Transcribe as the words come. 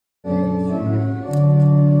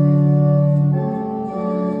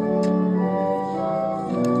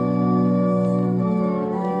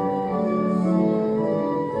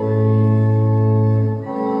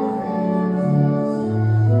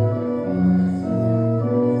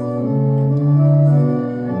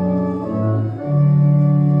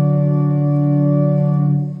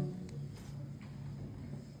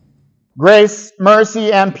Grace,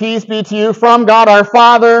 mercy, and peace be to you from God our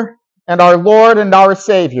Father and our Lord and our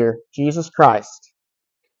Savior, Jesus Christ.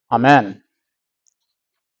 Amen.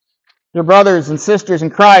 Dear brothers and sisters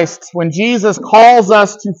in Christ, when Jesus calls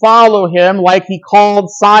us to follow him like he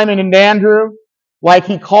called Simon and Andrew, like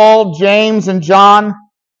he called James and John,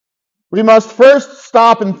 we must first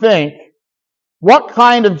stop and think, what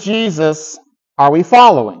kind of Jesus are we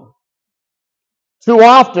following? Too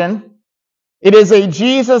often, it is a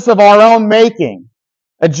Jesus of our own making,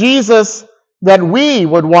 a Jesus that we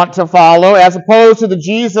would want to follow as opposed to the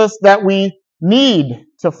Jesus that we need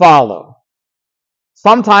to follow.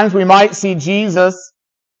 Sometimes we might see Jesus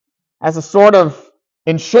as a sort of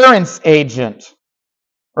insurance agent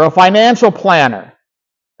or a financial planner,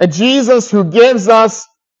 a Jesus who gives us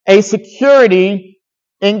a security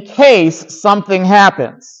in case something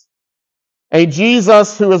happens, a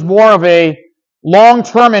Jesus who is more of a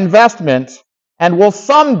long-term investment and will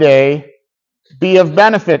someday be of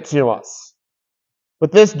benefit to us.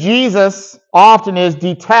 But this Jesus often is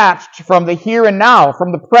detached from the here and now,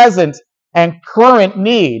 from the present and current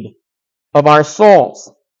need of our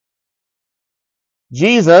souls.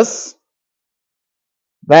 Jesus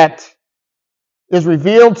that is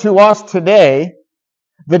revealed to us today,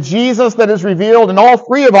 the Jesus that is revealed in all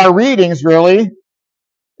three of our readings really,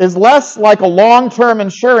 is less like a long-term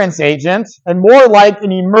insurance agent and more like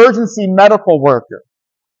an emergency medical worker.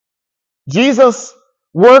 Jesus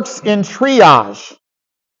works in triage.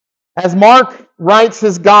 As Mark writes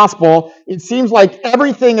his gospel, it seems like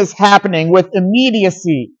everything is happening with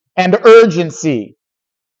immediacy and urgency.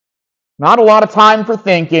 Not a lot of time for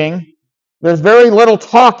thinking. There's very little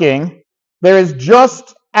talking. There is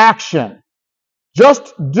just action.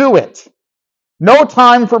 Just do it. No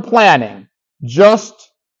time for planning. Just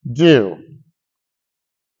do.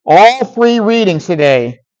 All three readings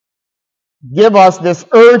today give us this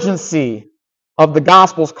urgency of the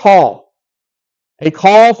gospel's call. A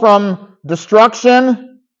call from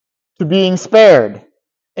destruction to being spared.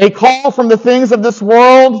 A call from the things of this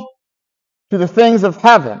world to the things of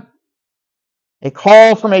heaven. A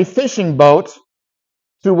call from a fishing boat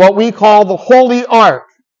to what we call the holy ark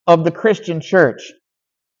of the Christian church.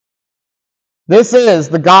 This is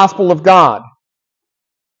the gospel of God.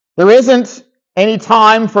 There isn't any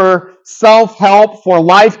time for self-help, for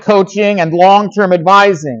life coaching and long-term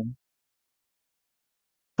advising.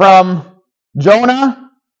 From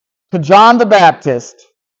Jonah to John the Baptist,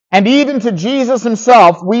 and even to Jesus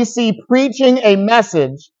himself, we see preaching a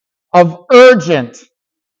message of urgent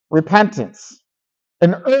repentance,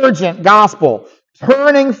 an urgent gospel,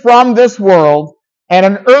 turning from this world and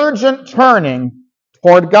an urgent turning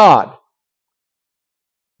toward God.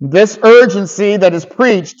 This urgency that is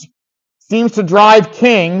preached seems to drive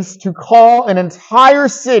kings to call an entire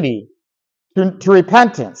city to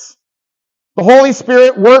repentance. The Holy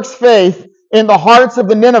Spirit works faith in the hearts of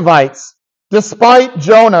the Ninevites, despite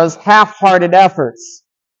Jonah's half-hearted efforts.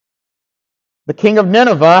 The king of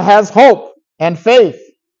Nineveh has hope and faith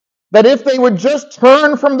that if they would just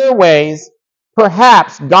turn from their ways,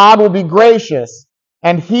 perhaps God will be gracious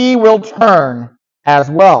and he will turn as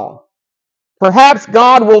well. Perhaps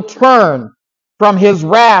God will turn from his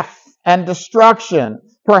wrath and destruction.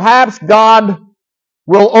 Perhaps God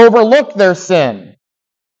will overlook their sin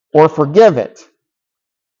or forgive it.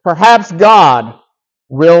 Perhaps God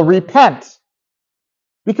will repent.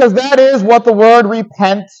 Because that is what the word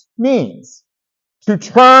repent means. To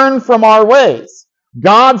turn from our ways.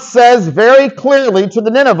 God says very clearly to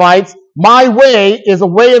the Ninevites, my way is a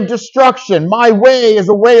way of destruction. My way is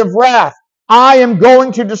a way of wrath. I am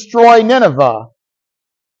going to destroy Nineveh.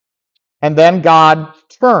 And then God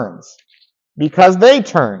turns. Because they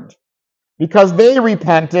turned. Because they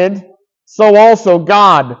repented, so also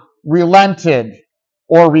God relented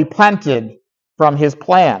or repented from his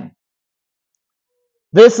plan.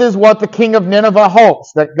 This is what the king of Nineveh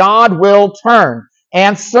hopes, that God will turn.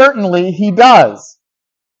 And certainly he does.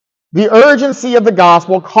 The urgency of the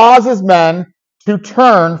gospel causes men to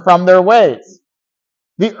turn from their ways.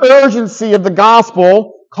 The urgency of the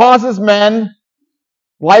gospel causes men,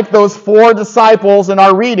 like those 4 disciples in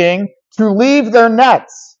our reading, to leave their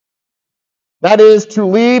nets. That is, to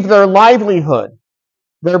leave their livelihood,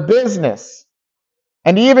 their business.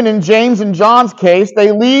 And even in James and John's case,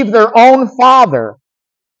 they leave their own father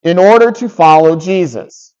in order to follow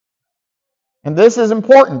Jesus. And this is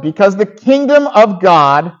important because the kingdom of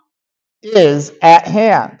God is at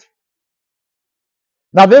hand.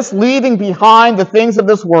 Now, this leaving behind the things of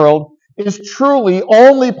this world is truly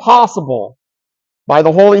only possible by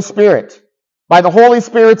the Holy Spirit, by the Holy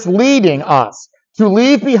Spirit's leading us to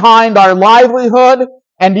leave behind our livelihood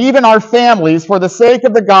and even our families for the sake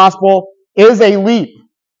of the gospel is a leap.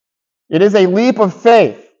 It is a leap of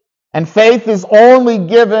faith, and faith is only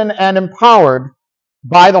given and empowered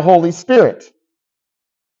by the Holy Spirit.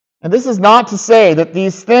 And this is not to say that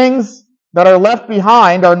these things that are left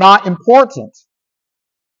behind are not important.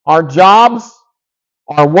 Our jobs,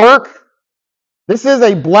 our work, this is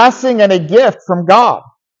a blessing and a gift from God.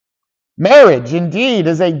 Marriage, indeed,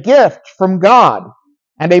 is a gift from God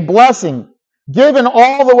and a blessing given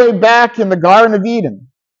all the way back in the Garden of Eden.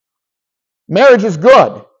 Marriage is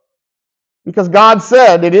good because God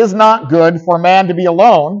said it is not good for man to be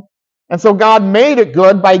alone, and so God made it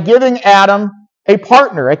good by giving Adam a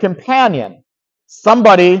partner, a companion,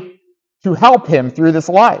 somebody to help him through this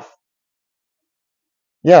life.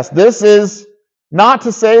 Yes, this is not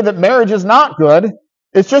to say that marriage is not good.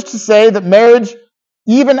 It's just to say that marriage,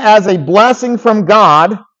 even as a blessing from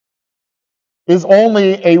God, is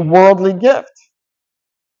only a worldly gift.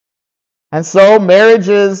 And so marriage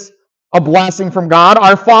is a blessing from God.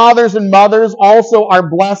 Our fathers and mothers also are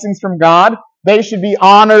blessings from God. They should be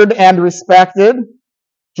honored and respected,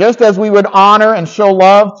 just as we would honor and show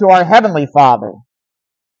love to our Heavenly Father.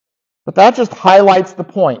 But that just highlights the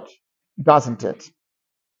point, doesn't it?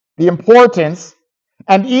 The importance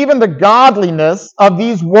and even the godliness of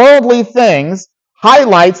these worldly things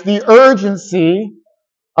highlights the urgency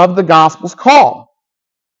of the gospel's call.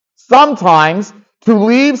 Sometimes to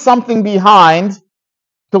leave something behind,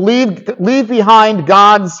 to leave behind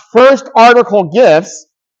God's first article gifts,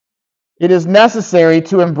 it is necessary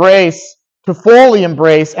to fully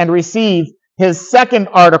embrace and receive his second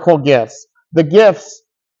article gifts, the gifts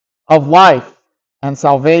of life and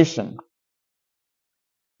salvation.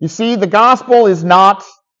 You see, the gospel is not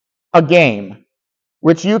a game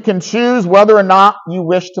which you can choose whether or not you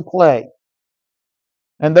wish to play.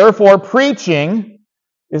 And therefore, preaching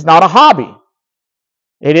is not a hobby.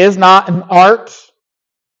 It is not an art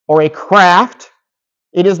or a craft.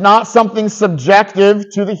 It is not something subjective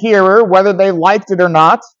to the hearer, whether they liked it or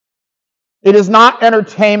not. It is not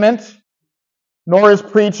entertainment, nor is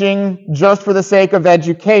preaching just for the sake of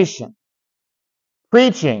education.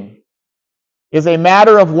 Preaching is a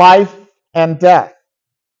matter of life and death.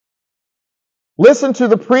 Listen to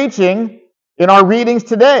the preaching in our readings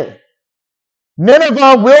today.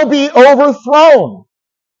 Nineveh will be overthrown.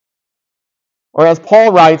 Or as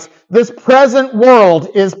Paul writes, this present world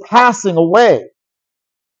is passing away.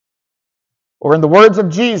 Or in the words of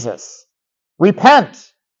Jesus,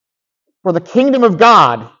 repent, for the kingdom of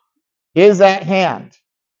God is at hand.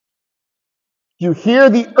 You hear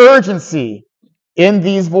the urgency in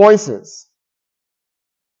these voices.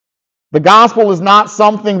 The gospel is not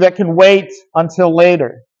something that can wait until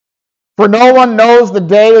later. For no one knows the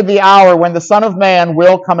day or the hour when the Son of Man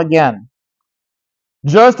will come again.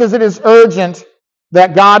 Just as it is urgent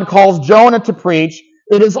that God calls Jonah to preach,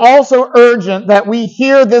 it is also urgent that we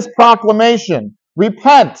hear this proclamation,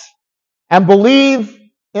 repent and believe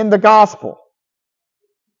in the gospel.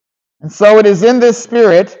 And so it is in this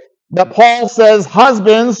spirit that Paul says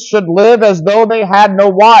husbands should live as though they had no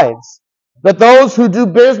wives, that those who do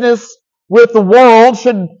business with the world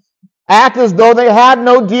should act as though they had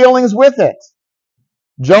no dealings with it.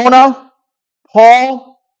 Jonah,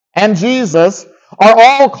 Paul, and Jesus are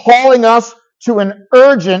all calling us to an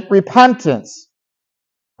urgent repentance,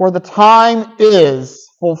 for the time is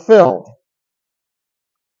fulfilled.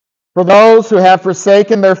 For those who have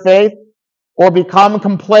forsaken their faith or become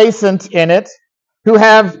complacent in it, who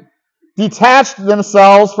have detached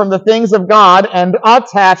themselves from the things of God and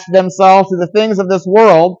attached themselves to the things of this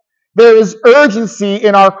world, there is urgency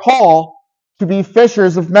in our call to be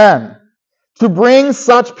fishers of men, to bring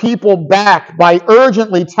such people back by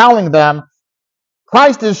urgently telling them,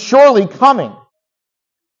 Christ is surely coming.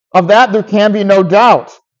 Of that there can be no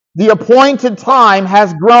doubt. The appointed time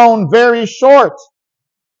has grown very short.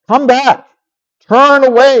 Come back, turn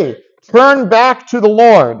away, turn back to the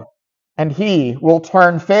Lord, and he will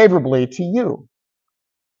turn favorably to you.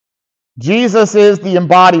 Jesus is the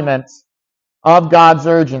embodiment of God's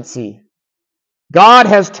urgency. God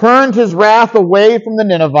has turned his wrath away from the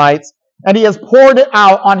Ninevites, and he has poured it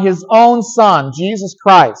out on his own Son, Jesus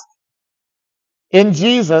Christ. In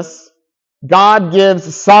Jesus, God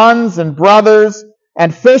gives sons and brothers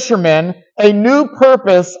and fishermen a new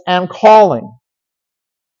purpose and calling.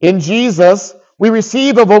 In Jesus, we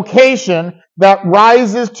receive a vocation that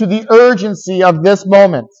rises to the urgency of this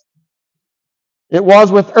moment. It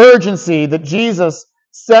was with urgency that Jesus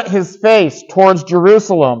set his face towards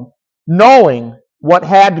Jerusalem, knowing what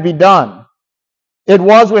had to be done. It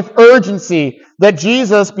was with urgency that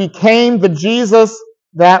Jesus became the Jesus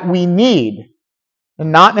that we need.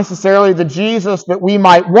 and not necessarily the Jesus that we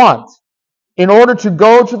might want, in order to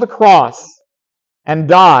go to the cross and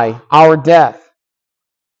die our death.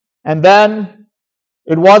 And then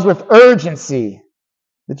it was with urgency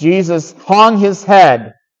that Jesus hung his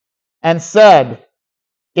head and said,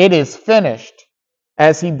 "It is finished,"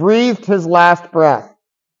 as he breathed his last breath.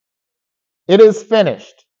 It is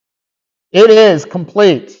finished. It is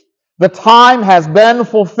complete. The time has been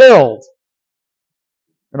fulfilled.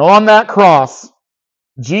 And on that cross,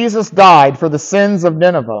 Jesus died for the sins of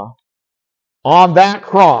Nineveh. On that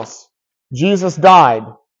cross, Jesus died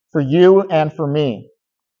for you and for me,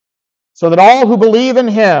 so that all who believe in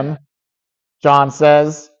him, John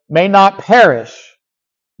says, may not perish,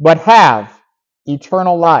 but have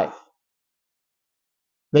eternal life.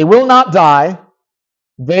 They will not die,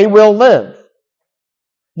 they will live.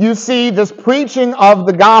 You see, this preaching of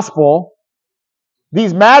the gospel,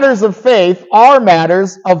 these matters of faith, are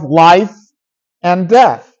matters of life and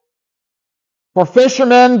death. For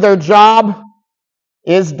fishermen, their job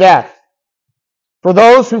is death. For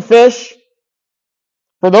those who fish,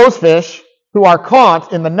 for those fish who are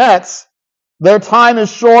caught in the nets, their time is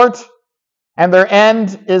short and their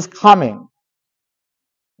end is coming.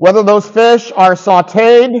 Whether those fish are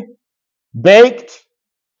sautéed, baked,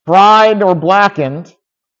 fried, or blackened,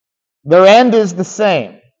 their end is the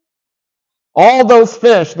same. All those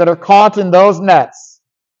fish that are caught in those nets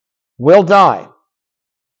will die.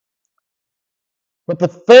 But the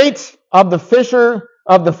fate of the fish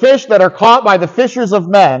that are caught by the fishers of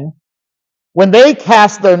men, when they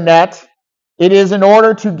cast their net, it is in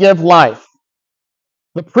order to give life.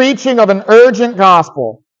 The preaching of an urgent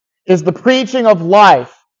gospel is the preaching of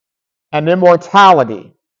life and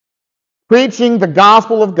immortality. Preaching the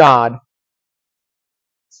gospel of God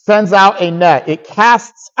sends out a net. It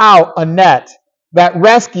casts out a net that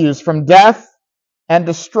rescues from death and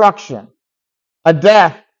destruction. A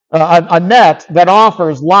net that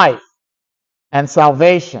offers life and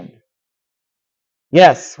salvation.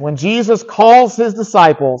 Yes, when Jesus calls his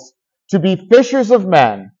disciples to be fishers of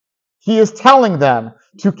men, he is telling them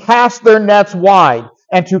to cast their nets wide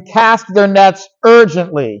and to cast their nets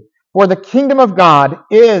urgently, for the kingdom of God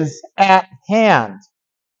is at hand.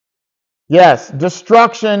 Yes,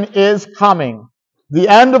 destruction is coming. The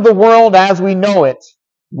end of the world as we know it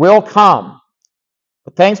will come.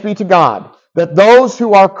 But thanks be to God that those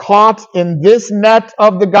who are caught in this net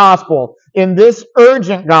of the gospel, in this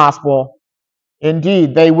urgent gospel,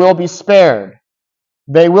 indeed, they will be spared.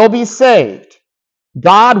 They will be saved.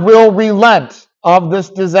 God will relent of this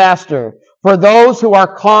disaster for those who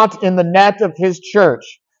are caught in the net of his church,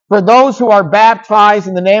 for those who are baptized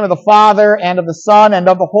in the name of the Father and of the Son and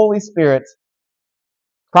of the Holy Spirit.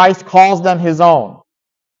 Christ calls them his own.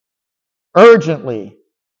 Urgently,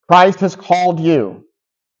 Christ has called you.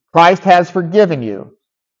 Christ has forgiven you.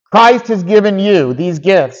 Christ has given you these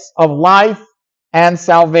gifts of life and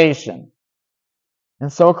salvation.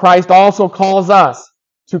 And so Christ also calls us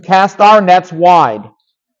to cast our nets wide,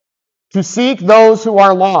 to seek those who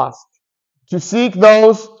are lost, to seek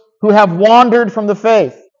those who have wandered from the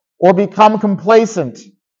faith or become complacent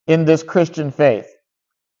in this Christian faith,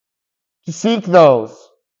 to seek those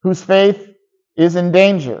whose faith is in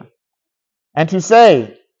danger, and to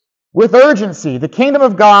say with urgency, the kingdom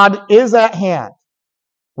of God is at hand.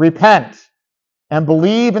 Repent and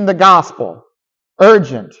believe in the gospel,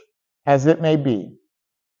 urgent as it may be.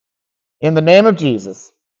 In the name of Jesus,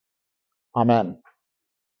 amen.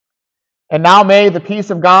 And now may the peace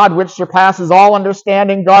of God, which surpasses all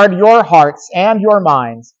understanding, guard your hearts and your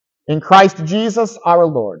minds in Christ Jesus our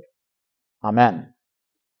Lord. Amen.